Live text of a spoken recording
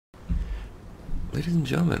Ladies and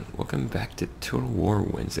gentlemen, welcome back to Total War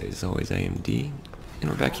Wednesday. As always, I am D, and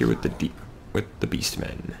we're back here with the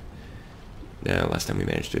Beastmen. Now, last time we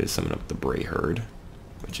managed to summon up the Bray Herd,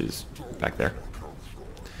 which is back there.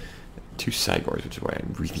 2 Cygors, which is why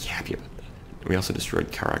I'm really happy about that. We also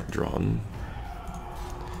destroyed Akendorf,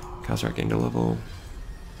 caused our Archaon level.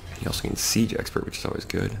 He also gained Siege Expert, which is always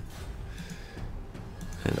good.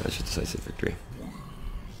 And that's just decisive victory.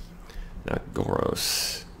 Now,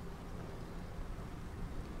 Goros.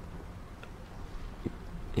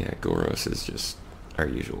 Yeah, Goros is just our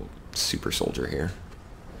usual super soldier here.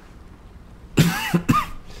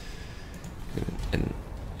 and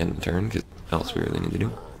end the turn, because else we really need to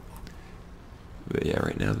do. But yeah,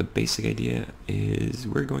 right now the basic idea is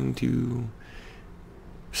we're going to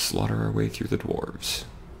slaughter our way through the dwarves.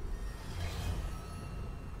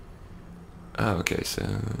 Oh, okay,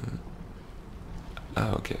 so...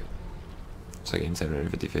 Oh, okay. So I gained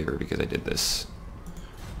 750 favor because I did this.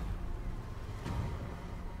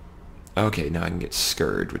 Okay, now I can get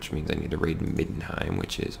Scourge, which means I need to raid Middenheim,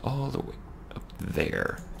 which is all the way up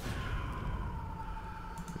there.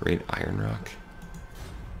 Raid Iron Rock.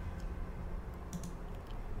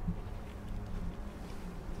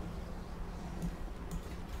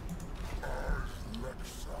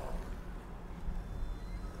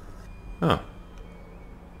 Oh.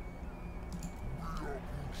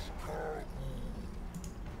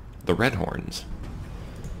 The Red Horns.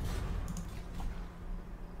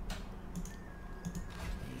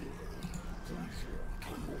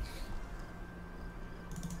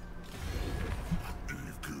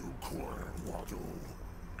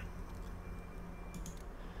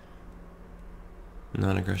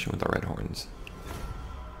 Non-aggression with the Red Horns.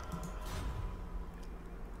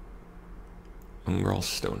 Ungral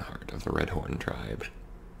Stoneheart of the Red Horn tribe.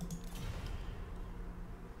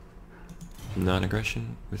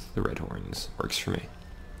 Non-aggression with the Red Horns. Works for me.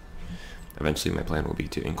 Eventually my plan will be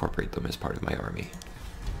to incorporate them as part of my army.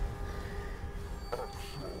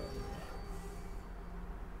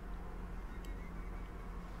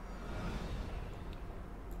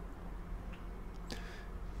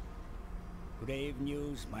 Grave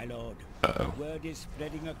news, my lord. Uh-oh. Word is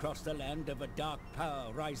spreading across the land of a dark power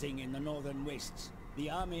rising in the northern wastes. The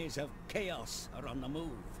armies of chaos are on the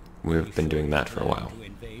move. We've been doing that for a while. To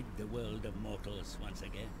invade the world of mortals once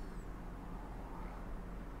again.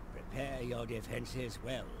 Prepare your defenses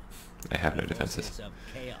well. I have no The defenses. forces of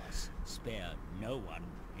chaos spare no one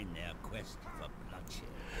in their quest for bloodshed.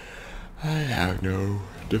 I have no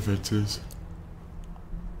defenses.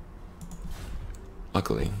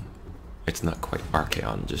 Luckily, it's not quite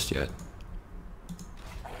Archaon just yet.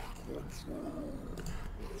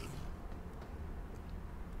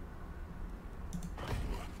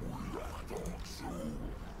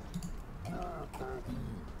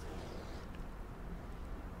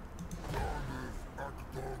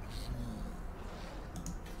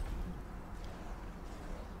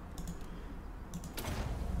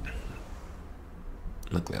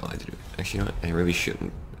 Luckily, all I had to do. Actually, you know what? I really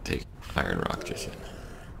shouldn't take Iron Rock just yet.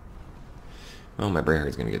 Well, my Bray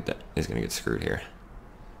Herd's gonna get that. Is gonna get screwed here.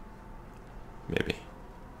 Maybe.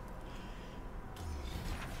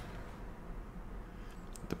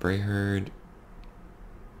 The Bray Herd.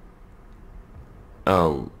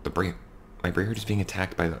 Oh, my Bray Herd is being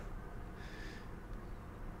attacked by the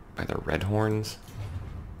Red Horns.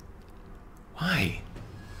 Why?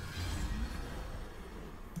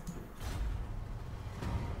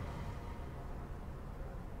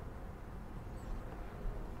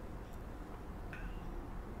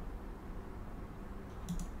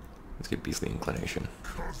 Let's get Beastly Inclination.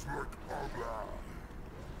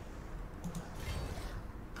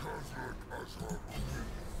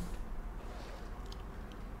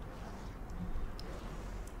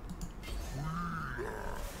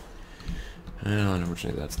 Well,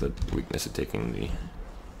 unfortunately, that's the weakness of taking the...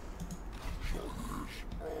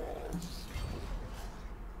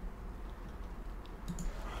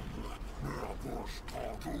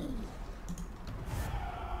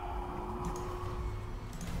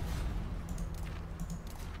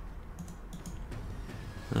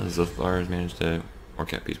 Well, Zilthar has managed to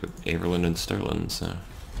work out peace with Averland and Sterling, so...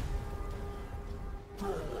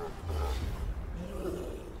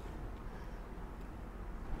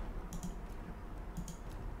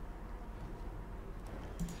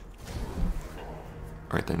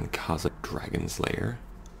 Alright then, Kazakh Dragon Slayer.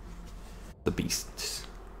 The Beasts.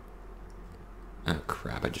 Oh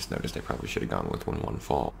crap, I just noticed I probably should have gone with 1-1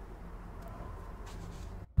 fall.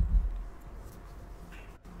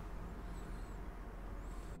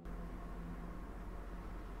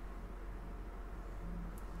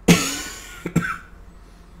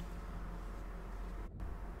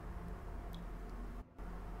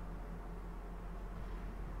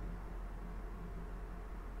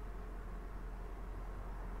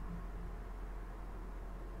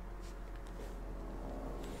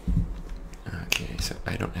 so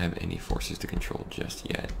I don't have any forces to control just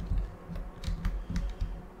yet.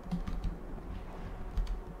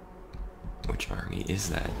 Which army is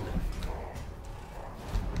that?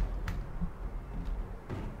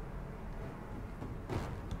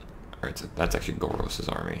 Alright, so that's actually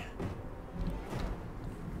Goros' army.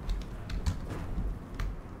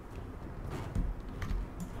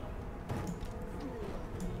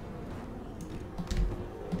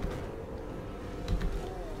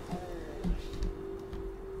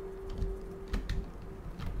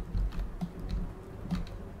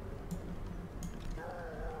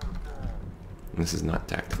 This is not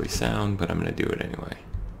tactically sound, but I'm going to do it anyway.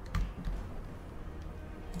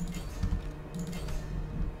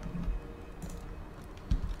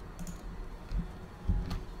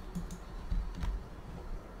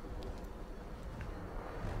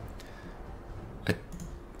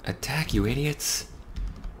 Attack, you idiots!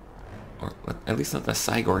 Or at least let the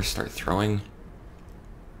Cygors start throwing.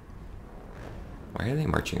 Why are they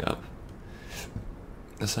marching up?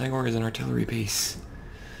 The Cygor is an artillery base.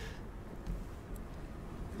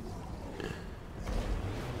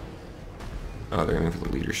 Oh, they're aiming for the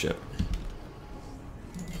leadership.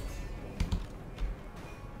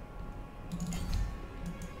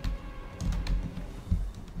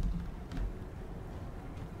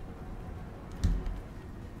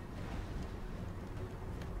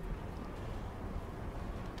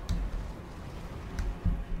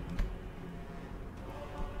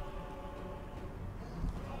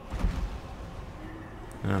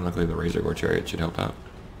 Luckily the Razor Gore Chariot should help out.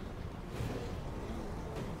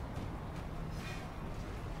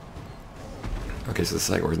 Okay, so the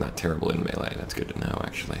Cygor is not terrible in melee. That's good to know,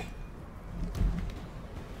 actually.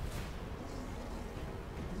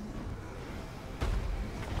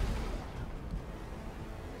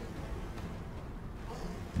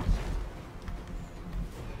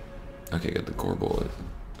 Okay, good. The Gorbel is...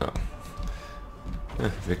 Oh.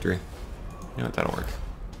 Victory. You know what? That'll work.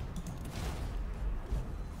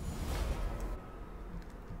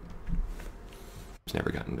 It's never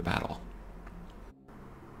gotten into battle.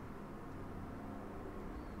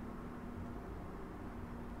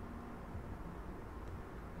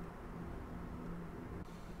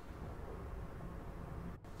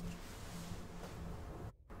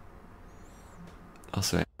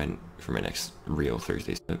 Also, for my next real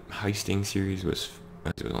Thursdays, the heisting series was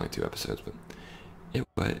only 2 episodes,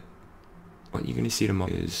 but what you're gonna see tomorrow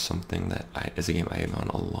is something that as a game I have on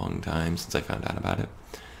a long time since I found out about it.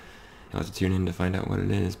 I'll have to tune in to find out what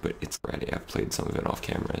it is, but it's ready. I've played some of it off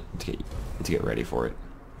camera to get ready for it.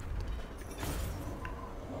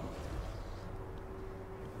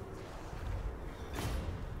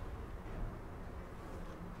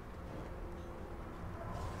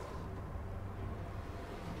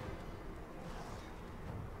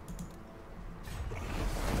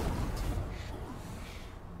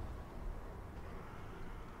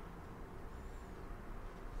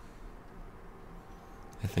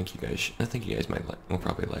 I think you guys will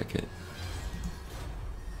probably like it.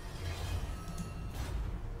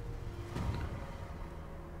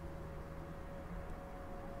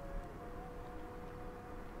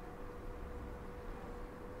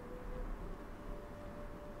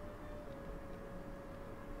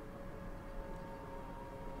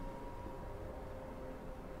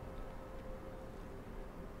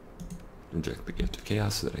 Inject the Gift of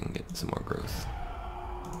Chaos so that I can get some more growth.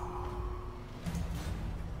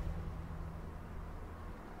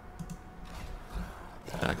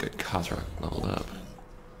 Good. Khazrak leveled up.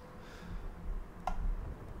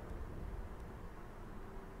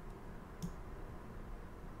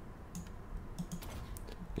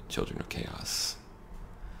 Good Children of Chaos.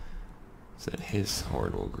 So that his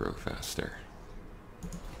horde will grow faster.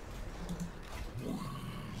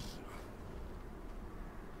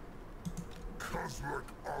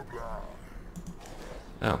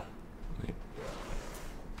 Oh. Wait.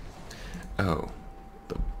 Oh.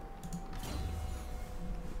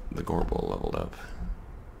 The Gorbel leveled up.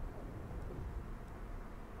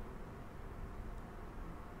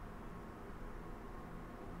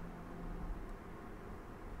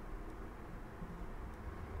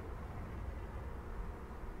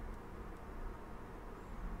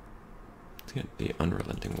 Let's get the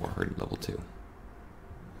Unrelenting Warherd level 2.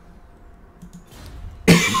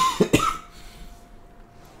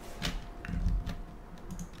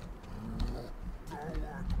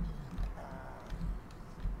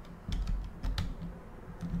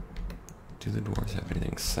 Do the dwarves have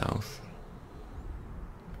anything south?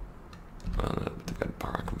 Well, no, but they've got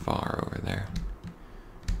Barak Var over there.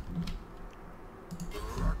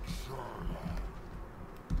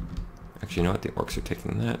 Actually, you know what? The orcs are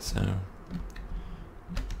taking that, so...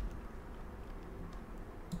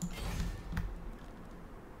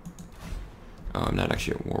 Oh, I'm not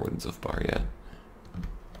actually at war with Zufbar yet.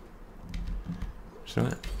 So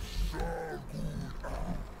what?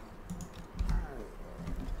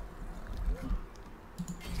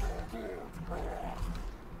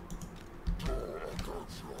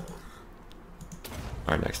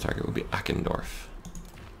 Our next target will be Akendorf.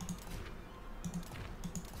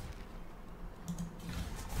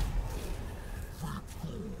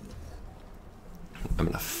 I'm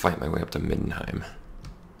gonna fight my way up to Middenheim.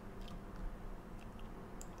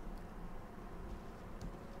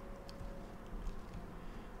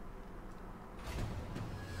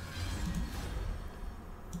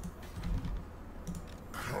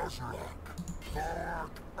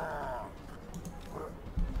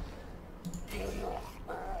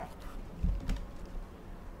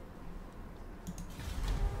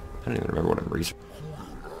 I don't even remember what I'm researching.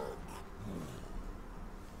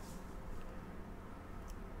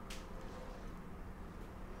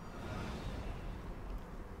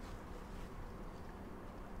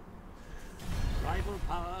 Rival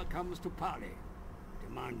power comes to parley,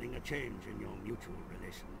 demanding a change in your mutual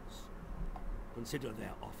relations. Consider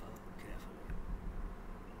their offer carefully.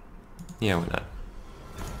 Yeah, why not?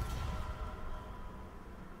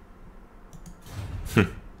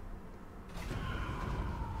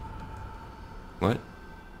 What?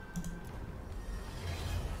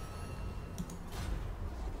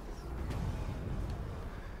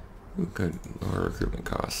 Ooh, good. Lower recruitment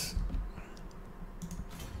costs.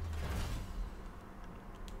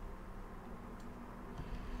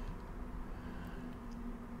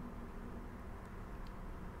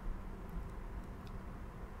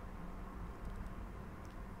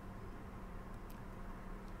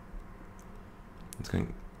 It's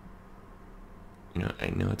going... You know, I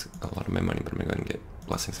know it's a lot of my money, but I'm going to go ahead and get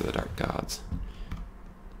Blessings of the Dark Gods.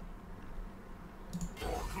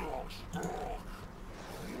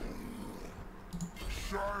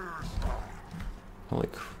 Holy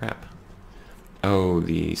crap. Oh,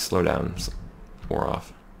 the slowdowns wore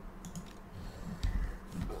off.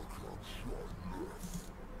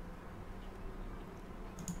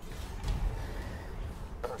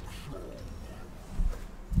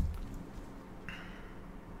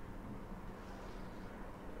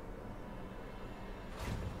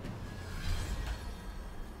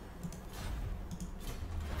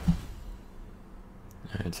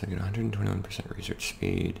 Alright, so I get 121% research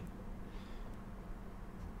speed.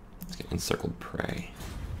 Let's get encircled prey.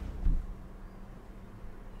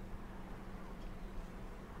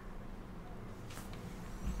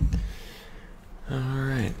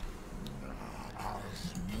 Alright.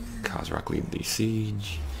 Khazrak lead the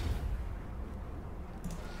siege.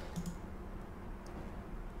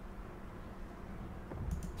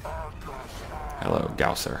 Hello,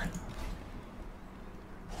 Gausser.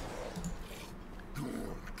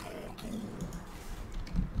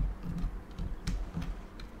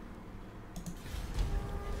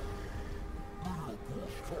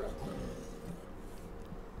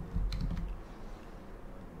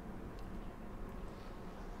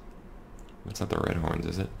 That's not the Red Horns,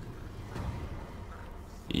 is it?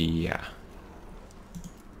 Yeah.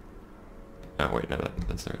 Oh wait, no,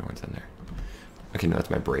 that's the Red Horns in there. Okay, no, that's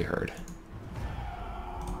my Bray Herd.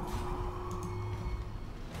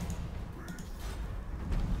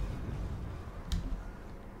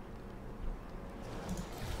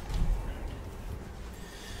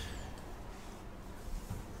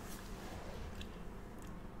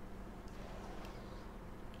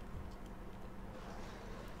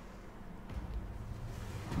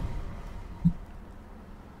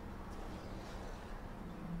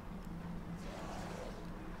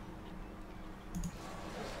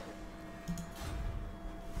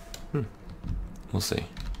 We'll see.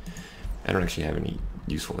 I don't actually have any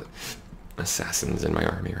useful assassins in my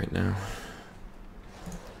army right now.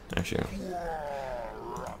 Actually,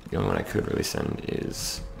 the only one I could really send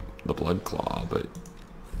is the Blood Claw, but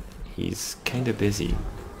he's kind of busy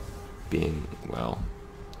being, well,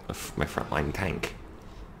 my frontline tank.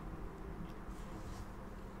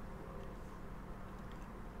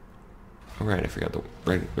 Oh right, I forgot the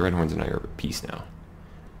Red Horns and I are at peace now.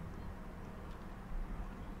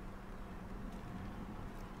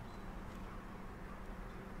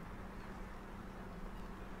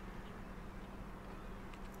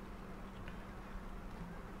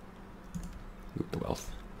 The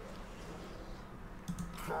wealth.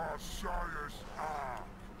 You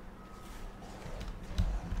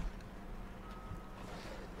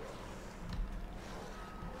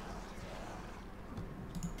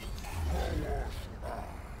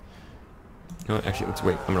know what, actually, let's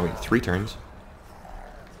wait. I'm gonna wait 3 turns.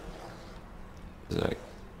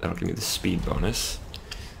 That'll give me the speed bonus.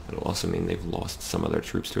 It'll also mean they've lost some of their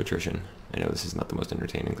troops to attrition. I know this is not the most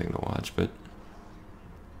entertaining thing to watch, but...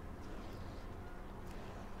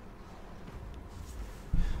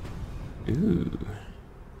 Ooh.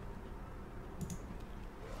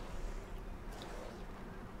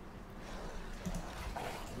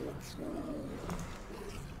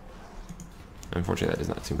 Unfortunately, that does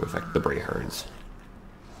not seem to affect the Bray herds.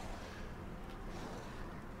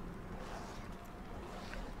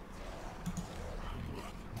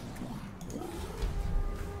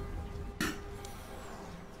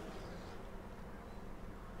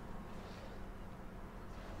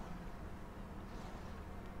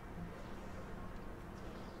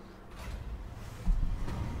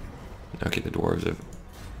 Okay, the dwarves have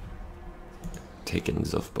taken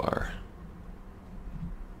Zufbar.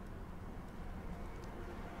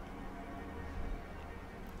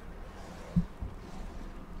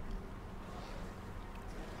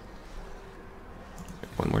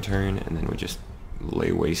 One more turn, and then we just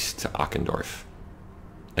lay waste to Akendorf.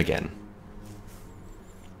 Again.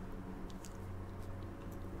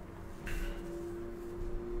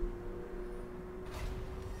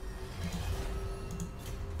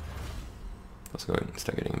 Let's go ahead and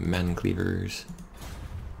start getting man cleavers.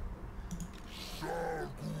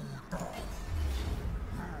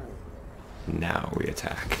 Now we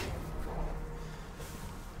attack.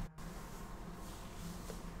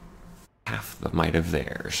 Half the might of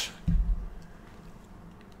theirs.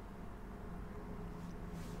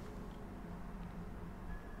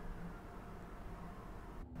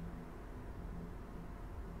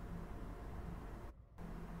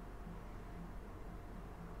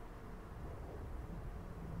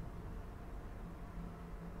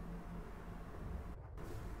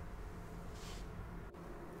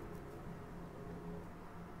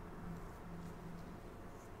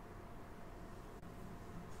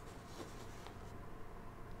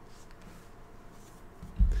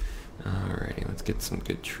 Alrighty, let's get some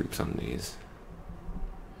good troops on these.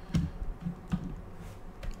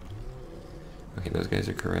 Okay, those guys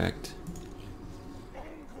are correct.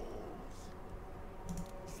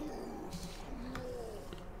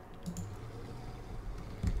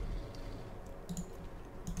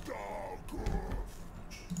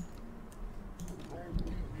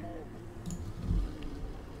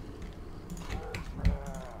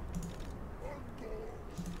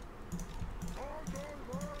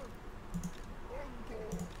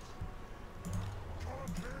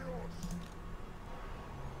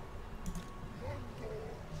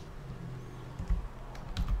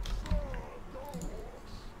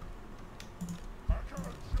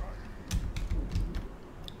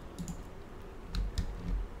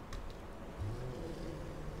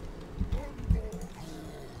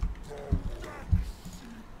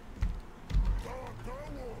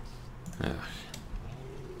 Ugh.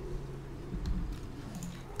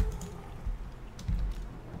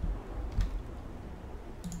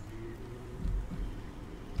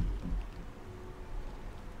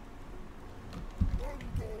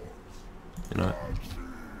 You know what?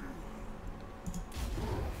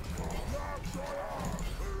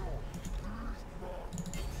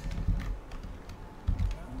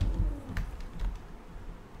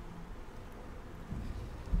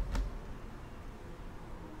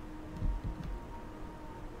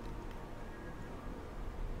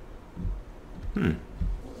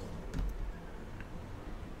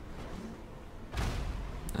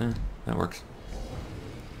 That works.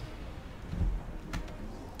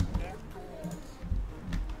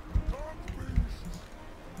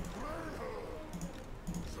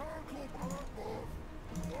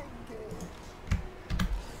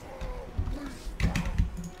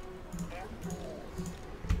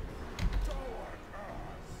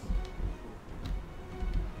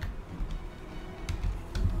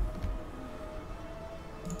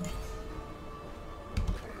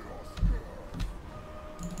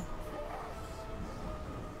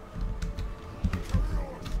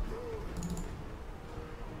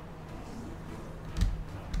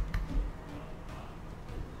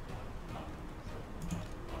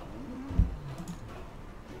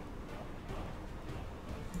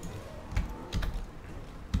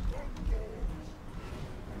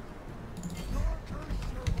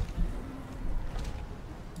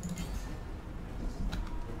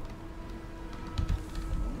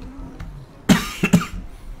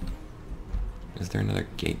 Is there another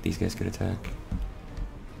gate these guys could attack?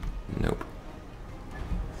 Nope.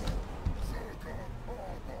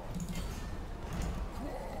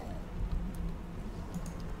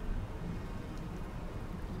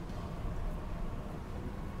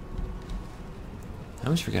 I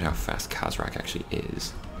always forget how fast Khazrak actually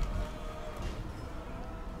is.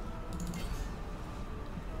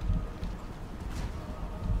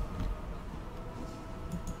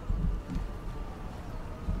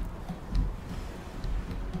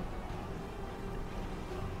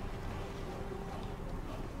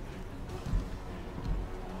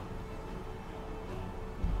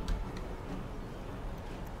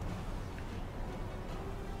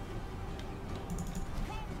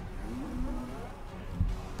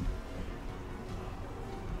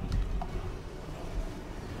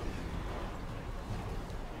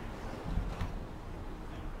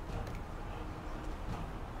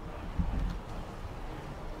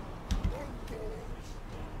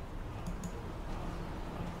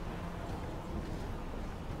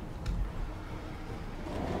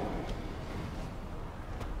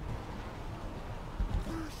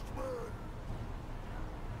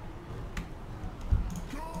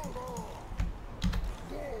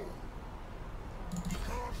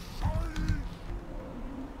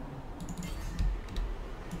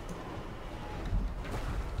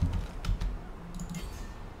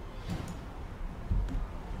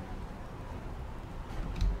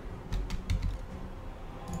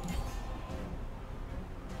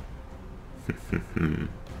 We're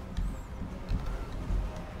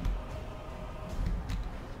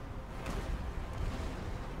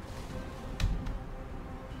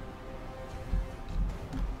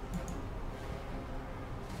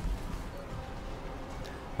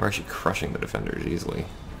actually crushing the defenders easily.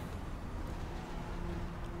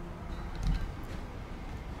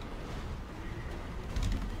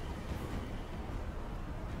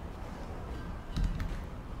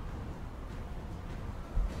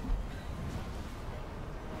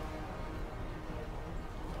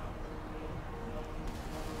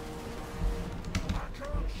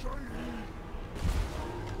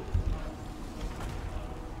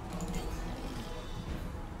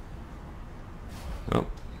 Oh,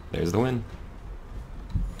 there's the win.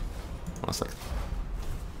 Lost like,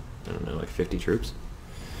 I don't know, like 50 troops?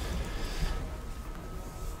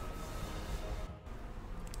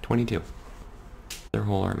 22. Their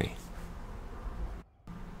whole army.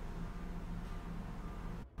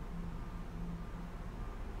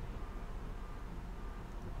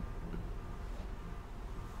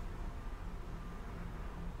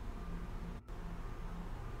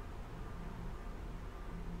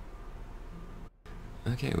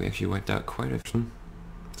 Okay, we actually wiped out quite a few.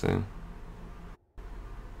 So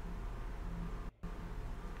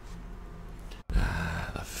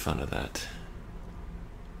the fun of that.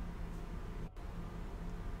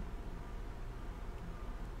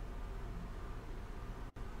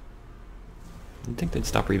 You'd think they'd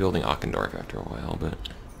stop rebuilding Akendorf after a while, but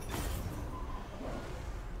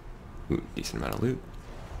ooh, decent amount of loot.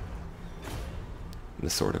 The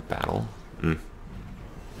Sword of Battle. You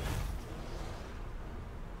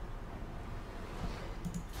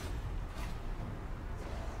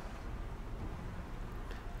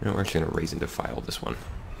know, we're actually going to raise and defile this one.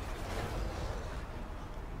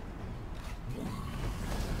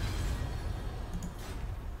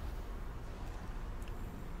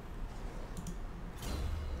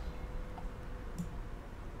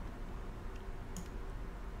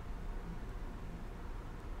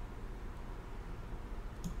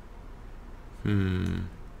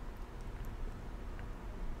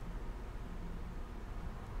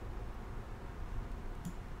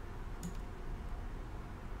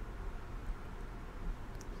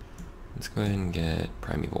 Let's go ahead and get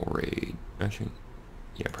Primeval Rage. Actually,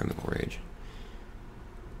 yeah, Primeval Rage.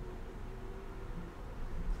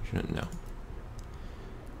 Shouldn't know.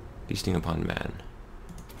 Feasting upon man.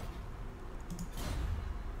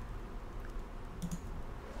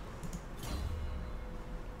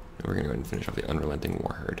 And we're gonna go ahead and finish off the Unrelenting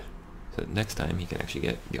Warherd. So that next time he can actually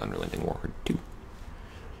get the Unrelenting Warherd too.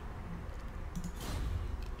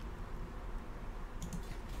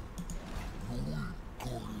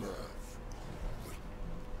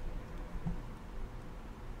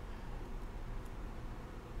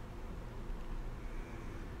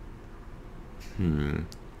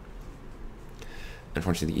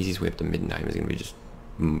 Unfortunately, the easiest way up to Midnight is going to be just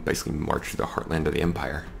basically march through the heartland of the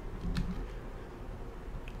Empire.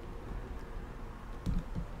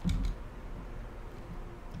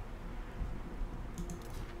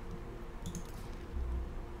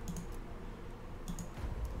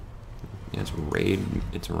 Yeah,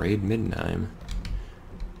 it's raid Midnight.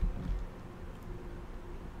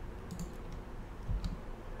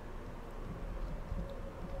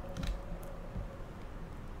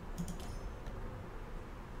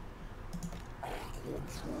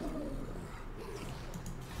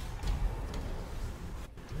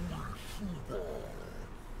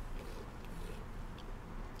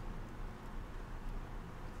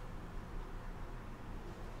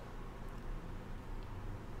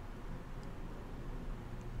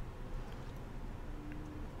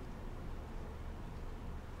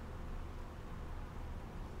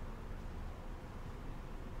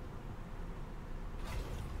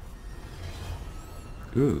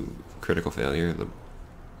 Ooh, critical failure of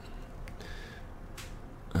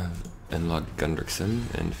Enlog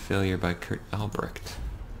Gundrickson and failure by Kurt Albrecht.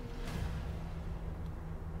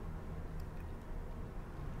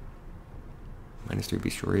 -3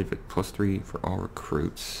 beast raid, but +3 for all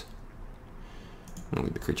recruits. I'm gonna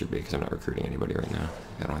leave the creature be because I'm not recruiting anybody right now.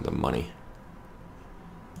 I don't have the money.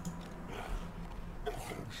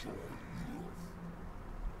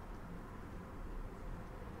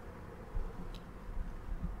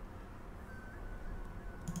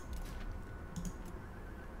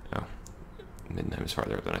 Oh, Midnight is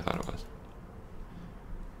farther up than I thought it was.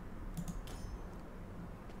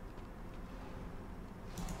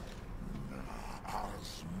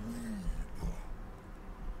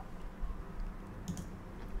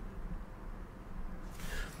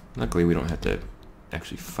 Luckily, we don't have to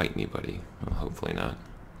actually fight anybody. Well, hopefully not.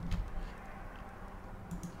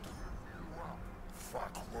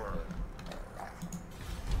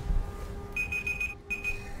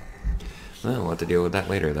 Well, we'll have to deal with that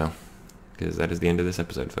later, though. Because that is the end of this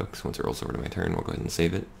episode, folks. Once it rolls over to my turn, we'll go ahead and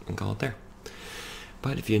save it and call it there.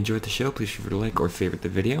 But if you enjoyed the show, please feel free to like or favorite the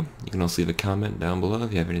video. You can also leave a comment down below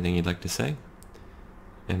if you have anything you'd like to say.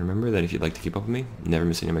 And remember that if you'd like to keep up with me, never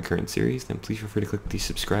miss any of my current series, then please feel free to click the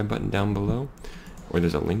subscribe button down below, or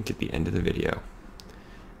there's a link at the end of the video.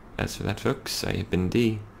 As for that, folks, I have been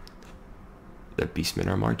D. The Beastmen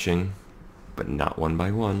are marching, but not one by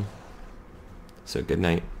one. So good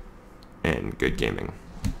night, and good gaming.